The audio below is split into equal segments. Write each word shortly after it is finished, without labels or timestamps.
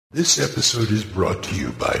This episode is brought to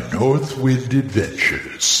you by Northwind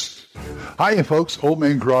Adventures. Hiya folks, Old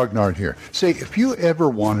Man Grognard here. Say, if you ever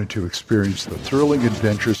wanted to experience the thrilling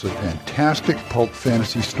adventures of fantastic pulp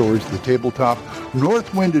fantasy stories at the tabletop,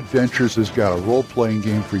 Northwind Adventures has got a role-playing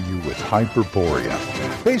game for you with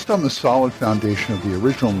Hyperborea. Based on the solid foundation of the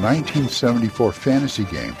original 1974 fantasy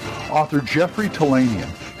game, author Jeffrey Talanian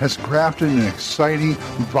has crafted an exciting,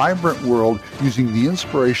 vibrant world using the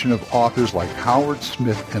inspiration of authors like Howard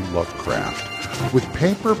Smith and Lovecraft. With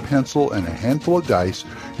paper, pencil, and a handful of dice,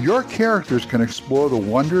 your characters can explore the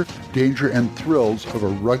wonder, danger, and thrills of a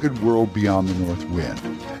rugged world beyond the North Wind.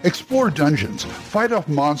 Explore dungeons, fight off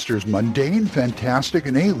monsters mundane, fantastic,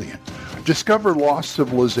 and alien. Discover lost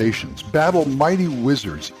civilizations, battle mighty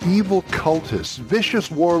wizards, evil cultists,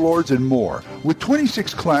 vicious warlords, and more. With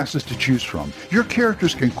 26 classes to choose from, your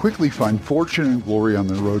characters can quickly find fortune and glory on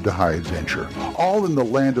the road to high adventure, all in the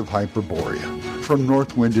land of Hyperborea. From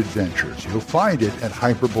Northwind Adventures, you'll find it at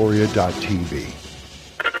hyperborea.tv.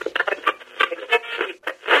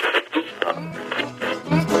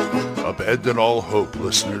 Abandon all hope,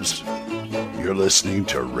 listeners. You're listening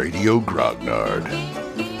to Radio Grognard,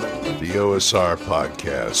 the OSR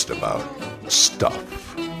podcast about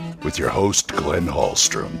stuff, with your host, Glenn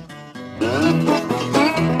Hallstrom.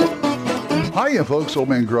 Hiya, folks. Old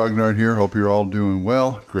Man Grognard here. Hope you're all doing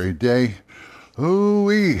well. Great day.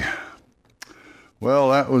 Ooh-wee.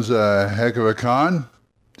 Well, that was a heck of a con.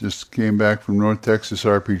 Just came back from North Texas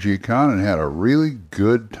RPG Con and had a really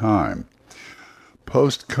good time.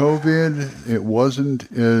 Post-COVID, it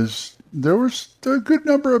wasn't as... There was a good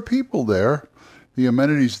number of people there. The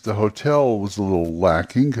amenities at the hotel was a little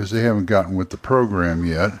lacking because they haven't gotten with the program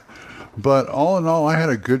yet. But all in all, I had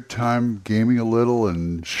a good time gaming a little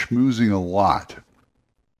and schmoozing a lot.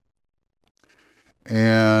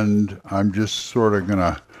 And I'm just sort of going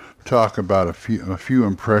to talk about a few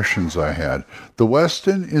impressions I had. The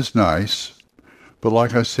Westin is nice, but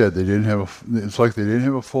like I said, they didn't have it's like they didn't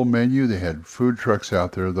have a full menu. They had food trucks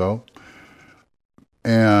out there though,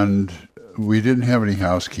 and we didn't have any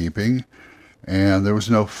housekeeping, and there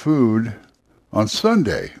was no food on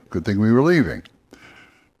Sunday. Good thing we were leaving.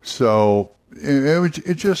 So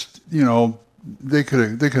it just, you know, they could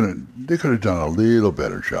have done a little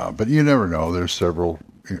better job, but you never know. There's several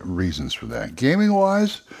reasons for that. Gaming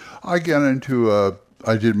wise, I did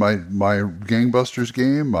my Gangbusters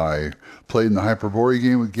game. I played in the Hyperborea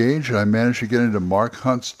game with Gage, and I managed to get into Mark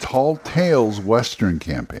Hunt's Tall Tales Western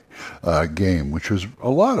campaign game, which was a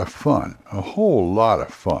lot of fun, a whole lot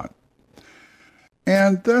of fun.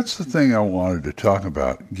 And that's the thing I wanted to talk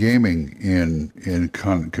about, gaming in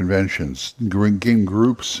conventions, game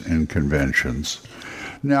groups in conventions.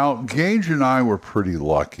 Now, Gage and I were pretty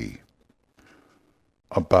lucky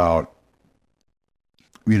about,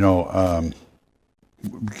 you know,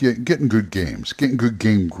 getting good games, getting good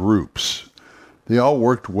game groups. They all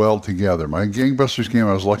worked well together. My Gangbusters game,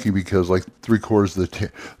 I was lucky because like 3/4 of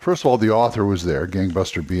the... First of all, the author was there,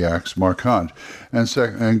 Gangbuster BX, Mark Hunt,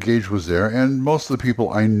 and Gage was there, and most of the people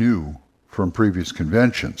I knew from previous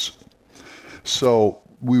conventions. So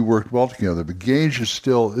we worked well together. But Gage is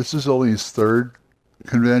still... This is only his third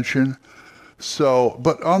convention. So,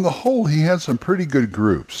 but on the whole, he had some pretty good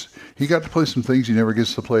groups. He got to play some things he never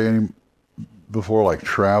gets to play before, like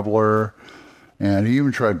Traveler, and he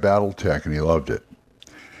even tried Battletech, and he loved it.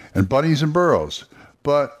 And Bunnies and Burrows.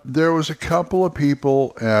 But there was a couple of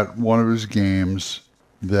people at one of his games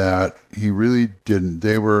that he really didn't.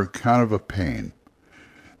 They were kind of a pain.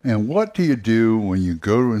 And what do you do when you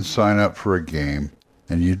go and sign up for a game,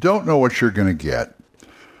 and you don't know what you're going to get,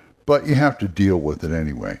 but you have to deal with it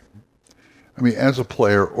anyway? I mean, as a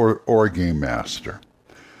player or a game master.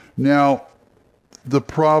 Now, the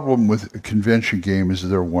problem with a convention game is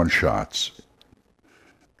they're one-shots.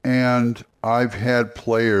 And I've had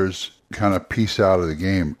players kind of peace out of the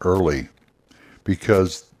game early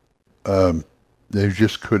because they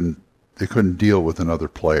just couldn't deal with another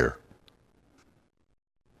player.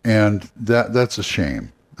 And that's a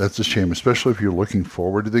shame. That's a shame, especially if you're looking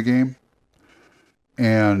forward to the game.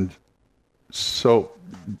 And so...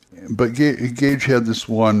 But Gage had this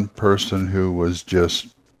one person who was just...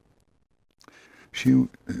 It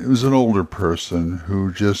was an older person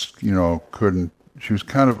who just, you know, couldn't... She was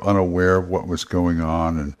kind of unaware of what was going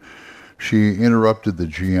on, and she interrupted the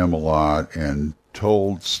GM a lot and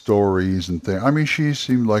told stories and things. I mean, she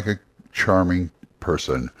seemed like a charming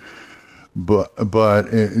person, but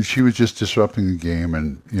she was just disrupting the game,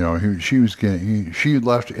 and you know, she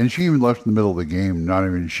left, and she even left in the middle of the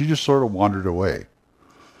game. She just sort of wandered away.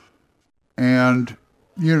 And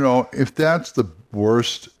you know, if that's the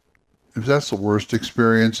worst if that's the worst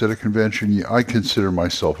experience at a convention, I consider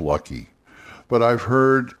myself lucky. But I've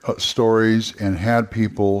heard stories and had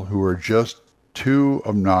people who are just too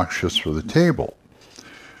obnoxious for the table.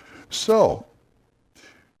 So,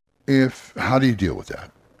 how do you deal with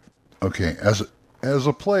that? Okay, as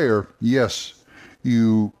a player, yes,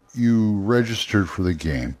 you registered for the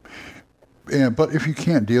game, but if you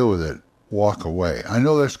can't deal with it, walk away. I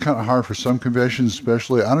know that's kind of hard for some conventions,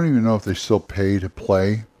 especially. I don't even know if they still pay to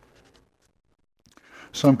play.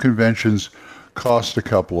 Some conventions cost a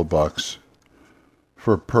couple of bucks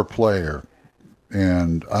per player,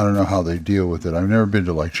 and I don't know how they deal with it. I've never been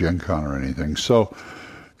to like Gen Con or anything, so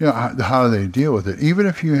how do they deal with it? Even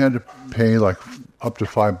if you had to pay like up to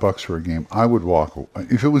 $5 for a game, I would walk away.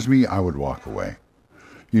 If it was me, I would walk away.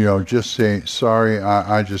 Just say sorry.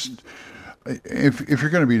 I just. If you're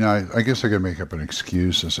going to be nice, I guess I got to make up an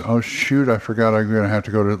excuse and say, oh, shoot, I forgot I'm going to have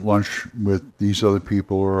to go to lunch with these other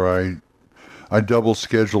people, or I double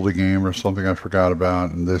scheduled a game or something I forgot about,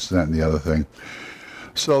 and this, that, and the other thing.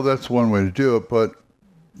 So that's one way to do it, but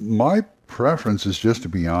my preference is just to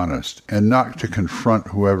be honest and not to confront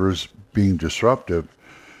whoever's being disruptive.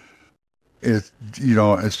 It's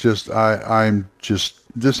just,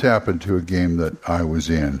 this happened to a game that I was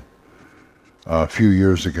in a few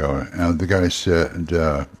years ago, and the guy said,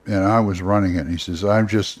 and I was running it, and he says,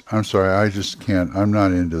 I'm sorry, I just can't, I'm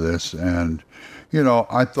not into this, and,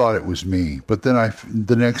 I thought it was me, but then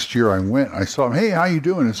the next year I went, I saw him, hey, how you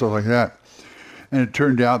doing, and stuff like that, and it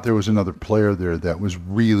turned out there was another player there that was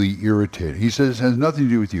really irritated. He says, it has nothing to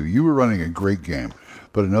do with you, you were running a great game,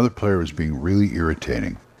 but another player was being really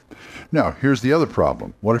irritating. Now, here's the other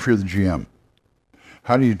problem. What if you're the GM?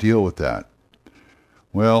 How do you deal with that?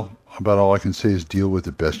 Well, about all I can say is deal with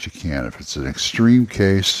it best you can. If it's an extreme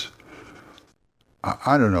case,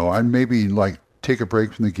 I don't know. I'd maybe take a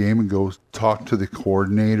break from the game and go talk to the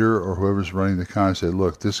coordinator or whoever's running the con and say,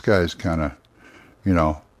 look, this guy's kind of,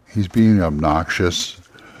 he's being obnoxious.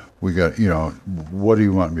 We got, what do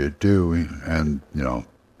you want me to do? And,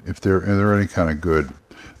 if they're any kind of good,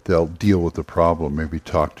 they'll deal with the problem, maybe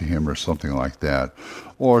talk to him or something like that.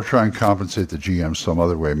 Or try and compensate the GM some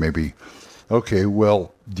other way. Maybe, okay,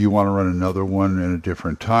 well, do you want to run another one in a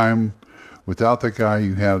different time? Without the guy,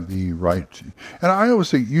 you have the right to, and I always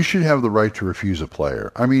think you should have the right to refuse a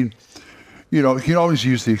player. I mean, you can always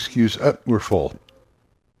use the excuse, we're full.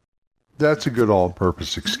 That's a good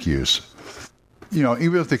all-purpose excuse.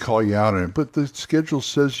 Even if they call you out on it, but the schedule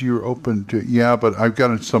says you're open to, yeah, but I've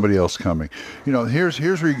got somebody else coming. Here's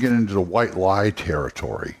where you get into the white lie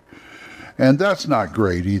territory. And that's not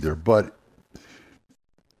great either, but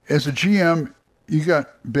as a GM, you got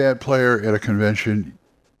bad player at a convention,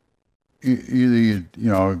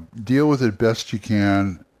 either deal with it best you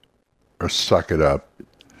can or suck it up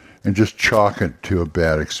and just chalk it to a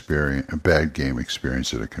bad game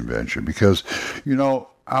experience at a convention. Because,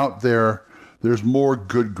 out there's more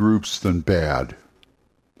good groups than bad.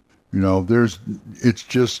 It's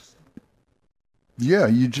just,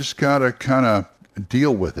 you just gotta kind of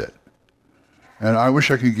deal with it. And I wish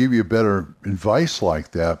I could give you better advice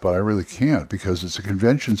like that, but I really can't because it's a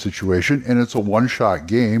convention situation and it's a one-shot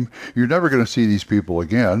game. You're never going to see these people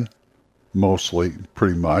again, mostly,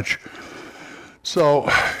 pretty much. So,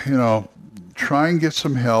 try and get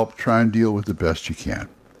some help. Try and deal with the best you can.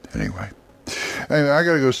 Anyway, I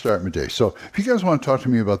got to go start my day. So if you guys want to talk to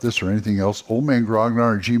me about this or anything else,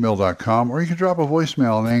 oldmangrognar@gmail.com, or you can drop a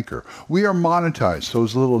voicemail on Anchor. We are monetized, so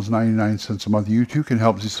as little as 99 cents a month. You too can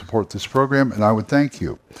help me support this program, and I would thank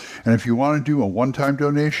you. And if you want to do a one-time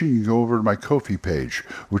donation, you can go over to my Ko-fi page,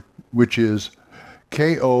 which is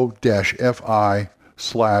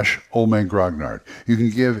ko-fi/oldmangrognard. You can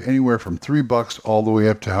give anywhere from $3 all the way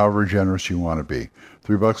up to however generous you want to be.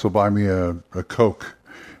 $3 will buy me a Coke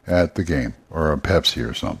at the game, or a Pepsi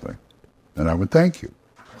or something, and I would thank you.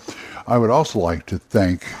 I would also like to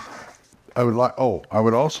thank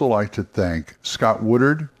Scott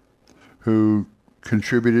Woodard, who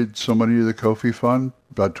contributed some money to the Ko-fi fund,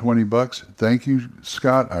 about $20. Thank you,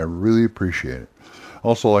 Scott. I really appreciate it.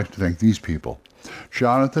 Also like to thank these people: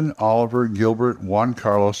 Jonathan, Oliver, Gilbert, Juan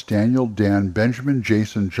Carlos, Daniel, Dan, Benjamin,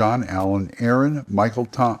 Jason, John, Allen, Aaron, Michael,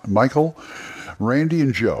 Randy,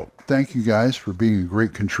 and Joe. Thank you guys for being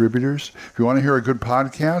great contributors. If you want to hear a good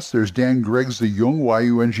podcast, there's Dan Gregg's The Jung,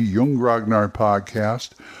 Y-U-N-G, Jung Grognar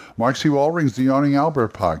podcast. Mark C. Wallring's The Yawning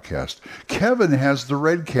Albert podcast. Kevin has the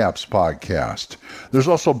Red Caps podcast. There's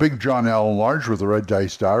also Big John Allen Large with the Red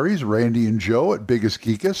Dice Diaries, Randy and Joe at Biggest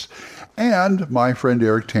Geekus, and my friend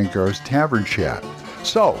Eric Tankar's Tavern Chat.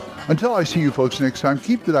 So, until I see you folks next time,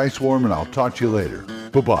 keep the dice warm, and I'll talk to you later.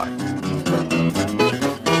 Bye-bye.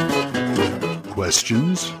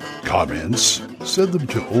 Questions? Comments? Send them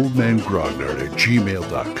to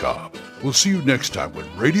oldmangrognard@gmail.com. We'll see you next time when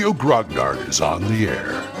Radio Grognard is on the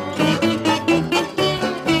air.